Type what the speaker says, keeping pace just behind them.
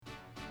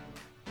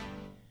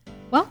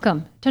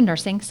Welcome to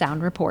Nursing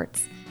Sound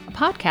Reports, a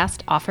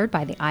podcast offered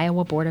by the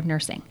Iowa Board of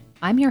Nursing.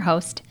 I'm your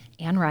host,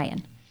 Ann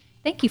Ryan.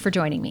 Thank you for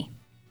joining me.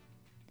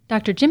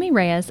 Dr. Jimmy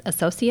Reyes,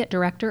 Associate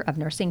Director of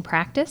Nursing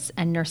Practice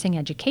and Nursing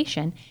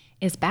Education,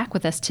 is back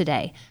with us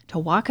today to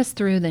walk us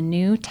through the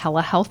new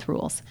telehealth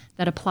rules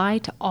that apply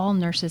to all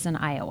nurses in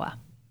Iowa.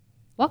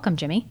 Welcome,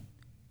 Jimmy.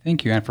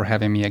 Thank you, Ann, for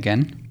having me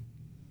again.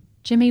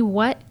 Jimmy,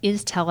 what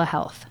is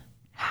telehealth?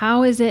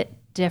 How is it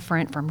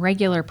different from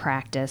regular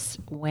practice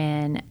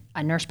when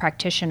a nurse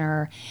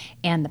practitioner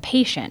and the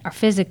patient are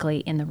physically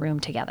in the room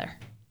together?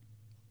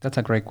 That's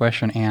a great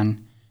question,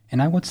 Ann. And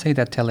I would say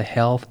that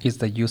telehealth is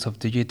the use of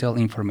digital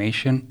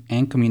information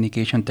and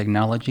communication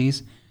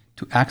technologies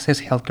to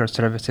access healthcare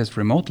services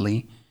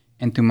remotely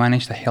and to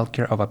manage the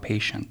healthcare of a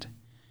patient.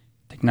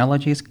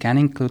 Technologies can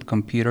include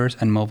computers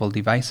and mobile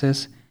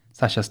devices,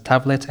 such as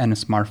tablets and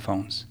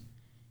smartphones.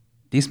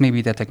 This may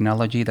be the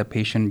technology the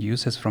patient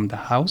uses from the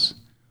house,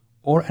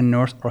 or a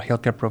nurse or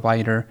healthcare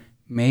provider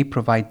may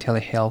provide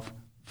telehealth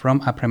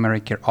from a primary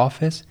care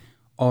office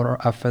or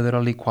a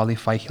federally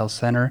qualified health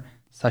center,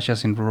 such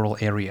as in rural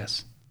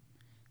areas.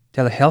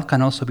 Telehealth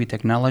can also be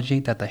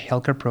technology that the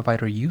healthcare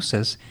provider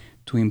uses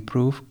to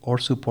improve or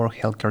support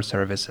healthcare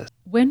services.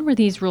 When were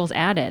these rules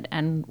added,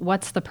 and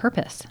what's the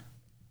purpose?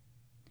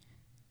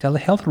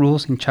 Telehealth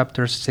rules in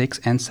Chapters 6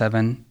 and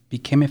 7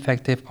 became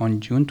effective on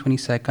June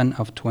 22nd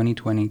of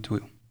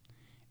 2022,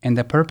 and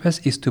the purpose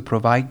is to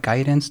provide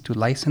guidance to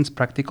licensed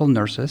practical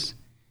nurses,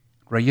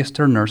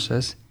 registered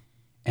nurses,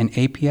 and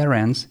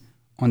APRNs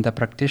on the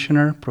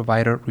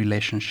practitioner-provider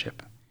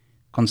relationship,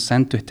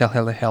 consent to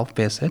telehealth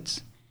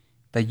visits,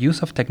 the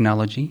use of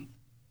technology,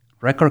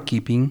 record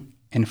keeping,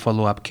 and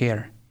follow-up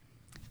care.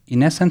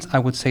 In essence, I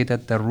would say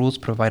that the rules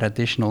provide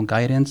additional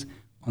guidance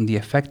on the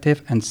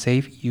effective and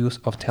safe use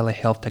of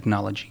telehealth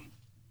technology.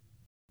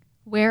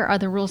 Where are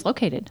the rules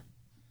located?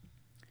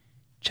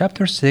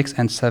 Chapter 6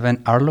 and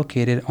 7 are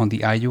located on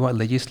the Iowa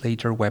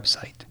Legislature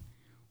website.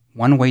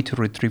 One way to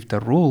retrieve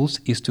the rules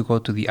is to go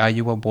to the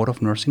Iowa Board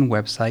of Nursing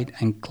website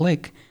and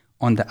click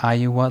on the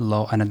Iowa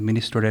Law and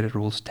Administrative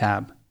Rules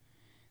tab.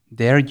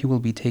 There you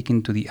will be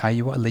taken to the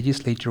Iowa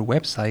Legislature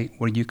website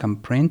where you can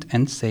print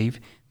and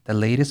save the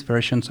latest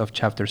versions of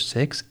Chapter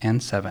 6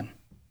 and 7.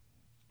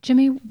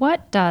 Jimmy,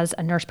 what does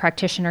a nurse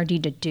practitioner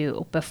need to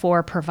do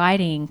before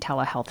providing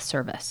telehealth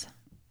service?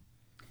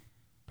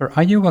 Per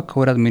Iowa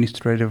Code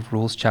Administrative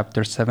Rules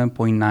Chapter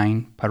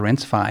 7.9,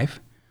 Parens 5,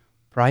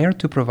 prior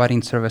to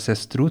providing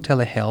services through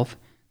telehealth,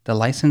 the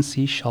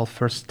licensee shall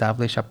first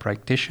establish a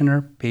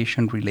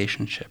practitioner-patient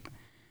relationship.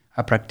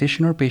 A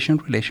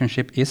practitioner-patient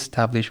relationship is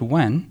established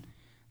when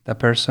the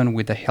person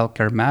with the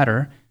healthcare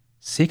matter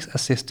seeks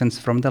assistance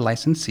from the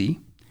licensee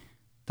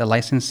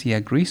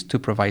agrees to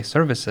provide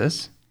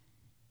services,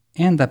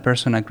 and the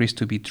person agrees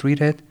to be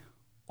treated,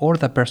 or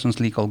the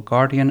person's legal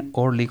guardian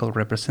or legal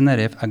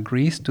representative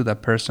agrees to the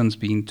person's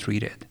being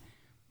treated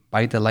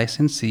by the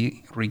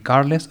licensee,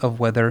 regardless of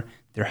whether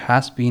there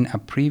has been a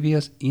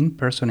previous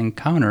in-person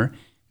encounter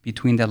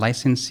between the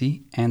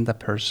licensee and the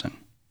person.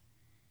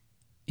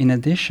 In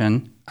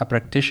addition, a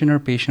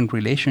practitioner-patient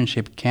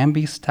relationship can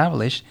be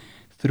established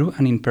through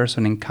an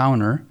in-person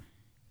encounter,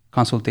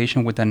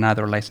 consultation with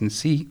another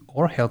licensee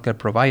or healthcare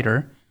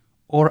provider,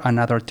 or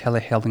another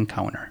telehealth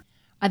encounter.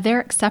 Are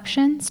there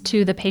exceptions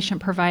to the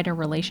patient-provider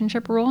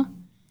relationship rule?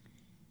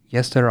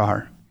 Yes, there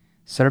are.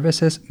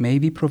 Services may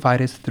be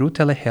provided through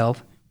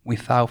telehealth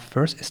without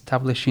first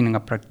establishing a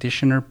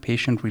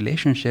practitioner-patient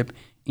relationship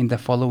in the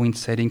following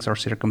settings or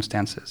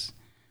circumstances,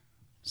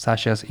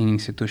 such as in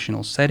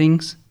institutional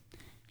settings,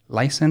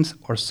 licensed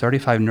or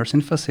certified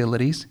nursing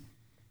facilities,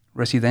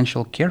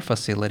 residential care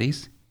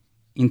facilities,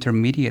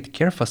 intermediate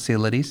care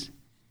facilities,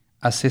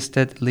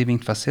 assisted living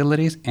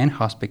facilities, and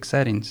hospice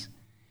settings,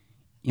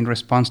 in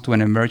response to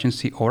an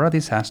emergency or a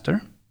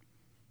disaster,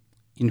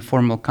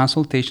 informal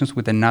consultations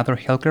with another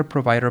healthcare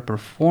provider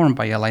performed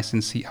by a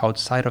licensee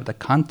outside of the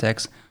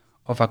context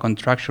of a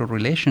contractual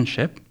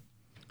relationship,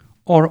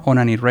 or on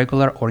an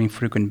irregular or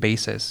infrequent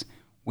basis,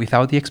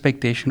 without the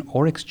expectation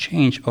or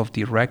exchange of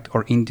direct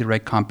or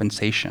indirect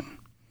compensation.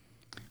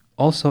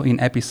 Also in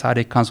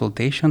episodic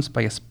consultations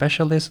by a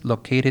specialist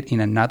located in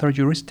another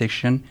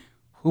jurisdiction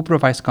who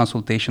provides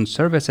consultation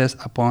services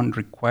upon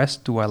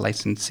request to a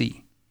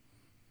licensee.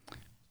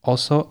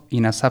 Also,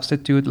 in a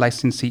substitute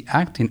licensee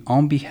acting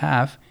on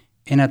behalf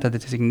and at the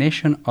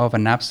designation of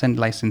an absent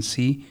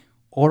licensee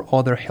or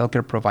other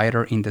healthcare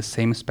provider in the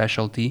same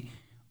specialty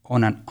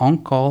on an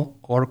on-call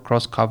or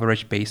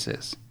cross-coverage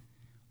basis,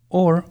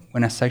 or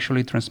when a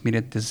sexually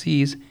transmitted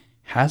disease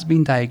has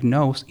been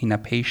diagnosed in a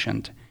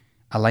patient,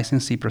 a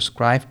licensee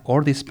prescribes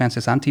or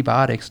dispenses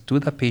antibiotics to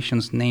the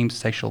patient's named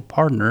sexual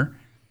partner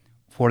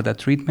for the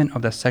treatment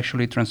of the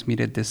sexually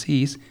transmitted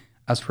disease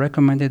as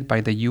recommended by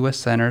the U.S.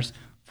 Centers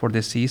for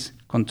Disease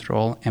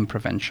Control and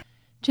Prevention.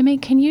 Jimmy,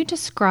 can you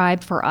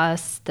describe for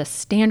us the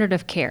standard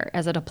of care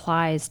as it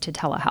applies to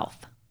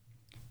telehealth?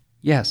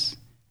 Yes.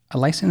 A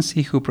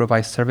licensee who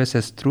provides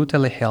services through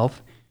telehealth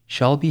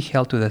shall be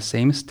held to the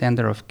same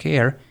standard of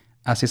care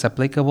as is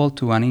applicable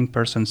to an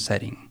in-person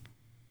setting.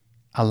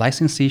 A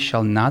licensee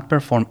shall not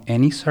perform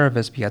any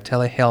service via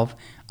telehealth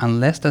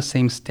unless the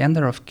same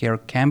standard of care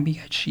can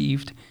be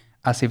achieved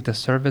as if the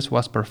service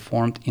was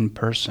performed in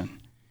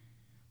person.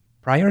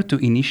 Prior to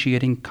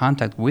initiating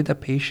contact with the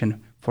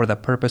patient for the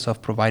purpose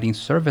of providing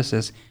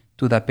services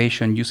to the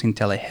patient using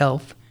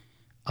telehealth,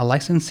 a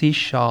licensee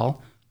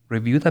shall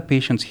review the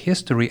patient's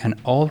history and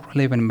all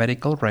relevant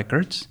medical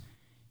records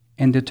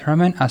and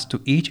determine as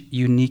to each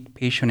unique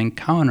patient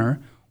encounter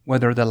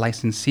whether the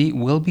licensee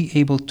will be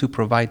able to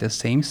provide the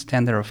same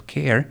standard of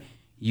care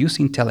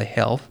using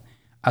telehealth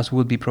as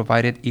would be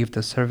provided if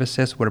the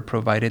services were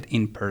provided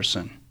in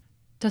person.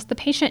 Does the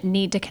patient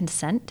need to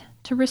consent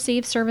to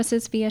receive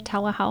services via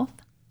telehealth?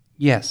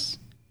 Yes.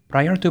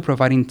 Prior to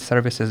providing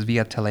services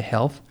via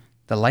telehealth,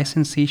 the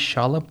licensee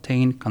shall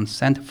obtain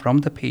consent from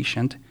the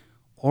patient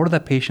or the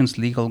patient's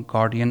legal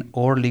guardian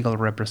or legal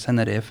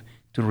representative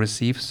to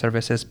receive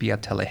services via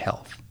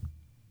telehealth.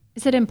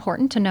 Is it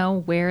important to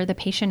know where the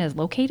patient is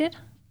located?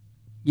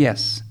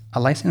 Yes. A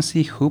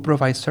licensee who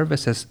provides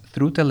services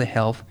through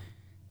telehealth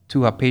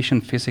to a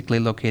patient physically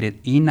located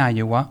in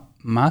Iowa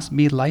must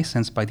be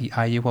licensed by the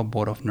Iowa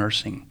Board of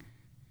Nursing.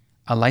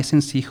 A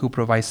licensee who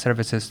provides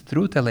services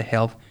through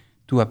telehealth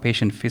to a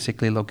patient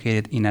physically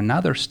located in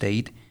another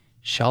state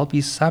shall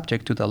be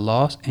subject to the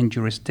laws and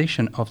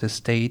jurisdiction of the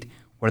state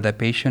where the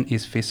patient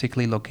is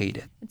physically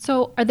located.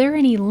 So, are there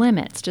any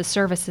limits to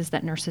services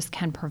that nurses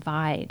can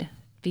provide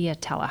via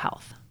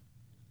telehealth?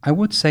 I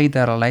would say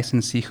that a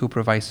licensee who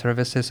provides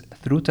services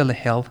through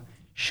telehealth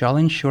shall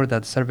ensure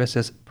that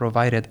services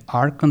provided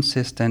are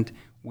consistent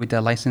with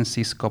the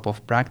licensee's scope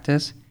of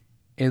practice,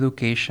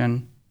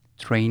 education,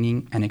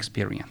 training, and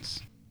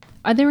experience.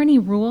 Are there any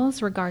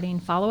rules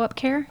regarding follow-up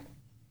care?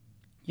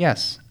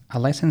 Yes, a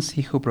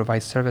licensee who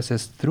provides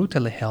services through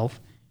telehealth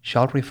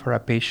shall refer a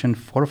patient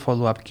for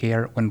follow-up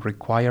care when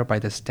required by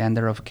the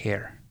standard of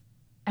care.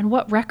 And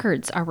what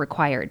records are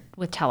required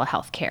with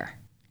telehealth care?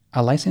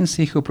 A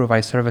licensee who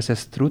provides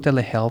services through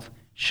telehealth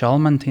shall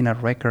maintain a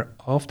record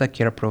of the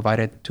care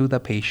provided to the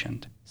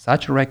patient.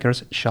 Such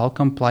records shall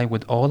comply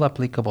with all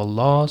applicable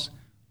laws,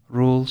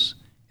 rules,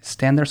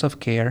 standards of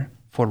care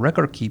for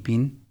record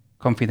keeping,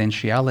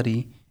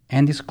 confidentiality,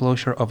 and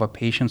disclosure of a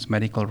patient's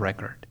medical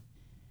record.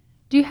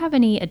 Do you have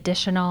any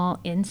additional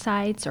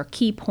insights or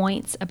key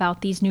points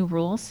about these new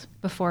rules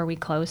before we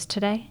close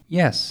today?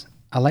 Yes,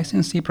 a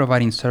licensee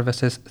providing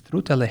services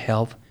through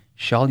telehealth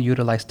shall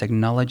utilize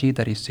technology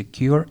that is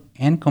secure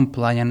and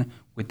compliant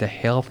with the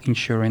Health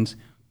Insurance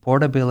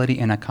Portability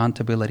and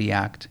Accountability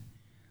Act.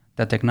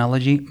 The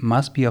technology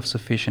must be of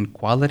sufficient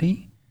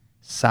quality,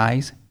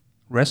 size,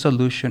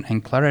 resolution,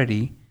 and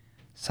clarity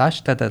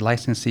such that the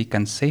licensee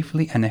can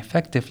safely and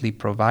effectively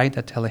provide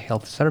the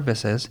telehealth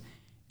services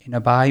and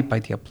abide by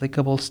the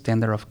applicable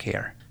standard of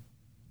care.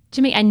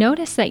 Jimmy, I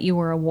noticed that you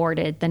were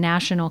awarded the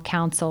National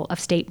Council of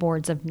State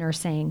Boards of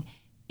Nursing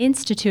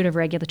Institute of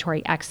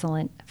Regulatory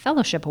Excellence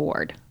Fellowship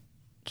Award.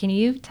 Can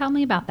you tell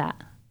me about that?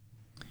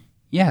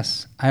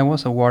 Yes, I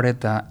was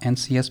awarded the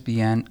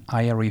NCSBN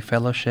IRE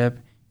Fellowship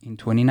in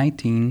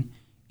 2019,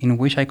 in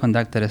which I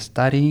conducted a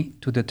study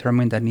to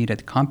determine the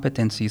needed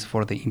competencies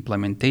for the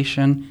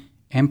implementation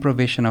and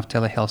provision of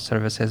telehealth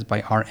services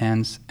by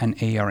RNs and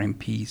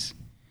ARNPs.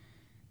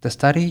 The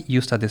study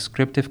used a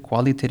descriptive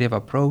qualitative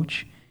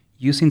approach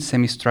using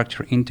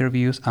semi-structured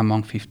interviews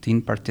among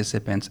 15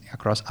 participants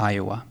across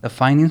Iowa. The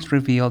findings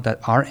revealed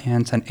that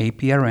RNs and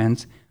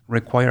APRNs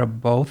require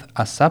both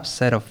a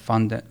subset of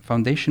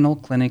foundational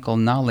clinical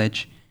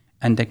knowledge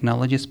and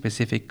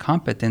technology-specific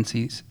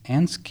competencies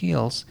and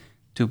skills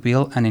to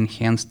build and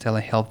enhance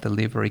telehealth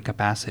delivery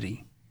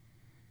capacity.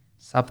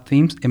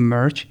 Sub-themes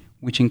emerged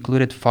which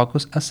included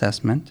focus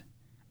assessment,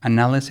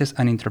 analysis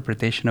and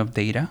interpretation of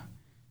data,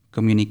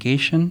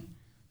 communication,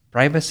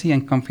 privacy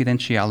and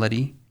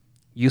confidentiality,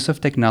 use of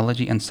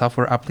technology and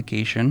software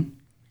application,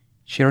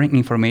 sharing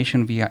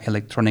information via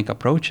electronic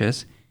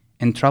approaches,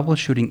 and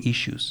troubleshooting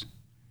issues.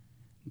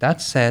 That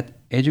said,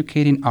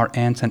 educating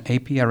RNs and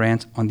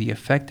APRNs on the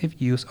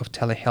effective use of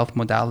telehealth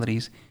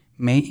modalities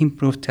may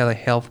improve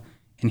telehealth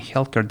and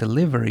healthcare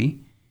delivery,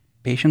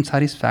 patient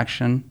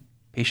satisfaction,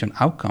 patient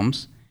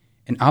outcomes,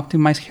 and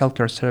optimize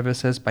healthcare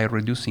services by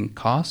reducing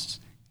costs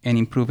and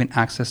improving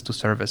access to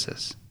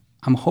services.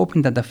 I'm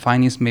hoping that the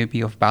findings may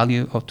be of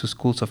value to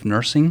schools of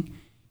nursing,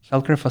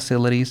 healthcare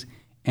facilities,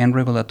 and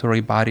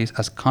regulatory bodies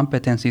as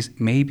competencies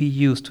may be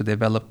used to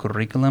develop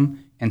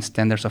curriculum and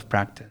standards of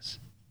practice.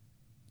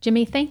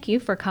 Jimmy, thank you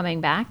for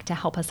coming back to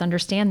help us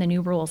understand the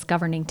new rules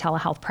governing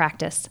telehealth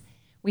practice.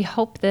 We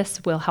hope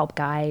this will help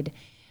guide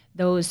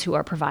those who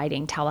are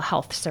providing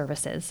telehealth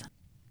services.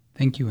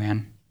 Thank you,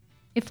 Anne.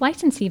 If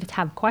licensees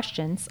have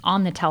questions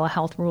on the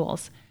telehealth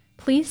rules,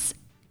 please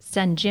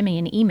send Jimmy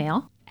an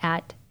email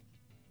at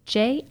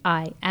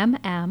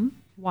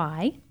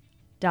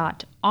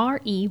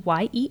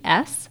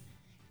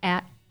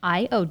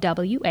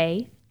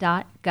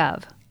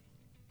jimmy.reyes@iowa.gov.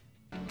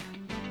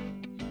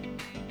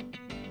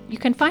 You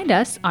can find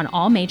us on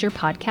all major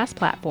podcast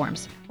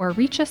platforms or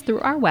reach us through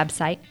our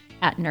website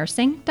at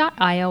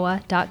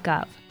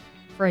nursing.iowa.gov.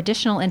 For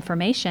additional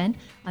information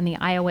on the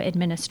Iowa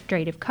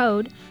Administrative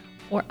Code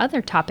or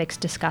other topics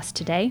discussed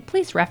today,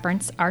 please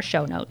reference our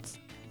show notes.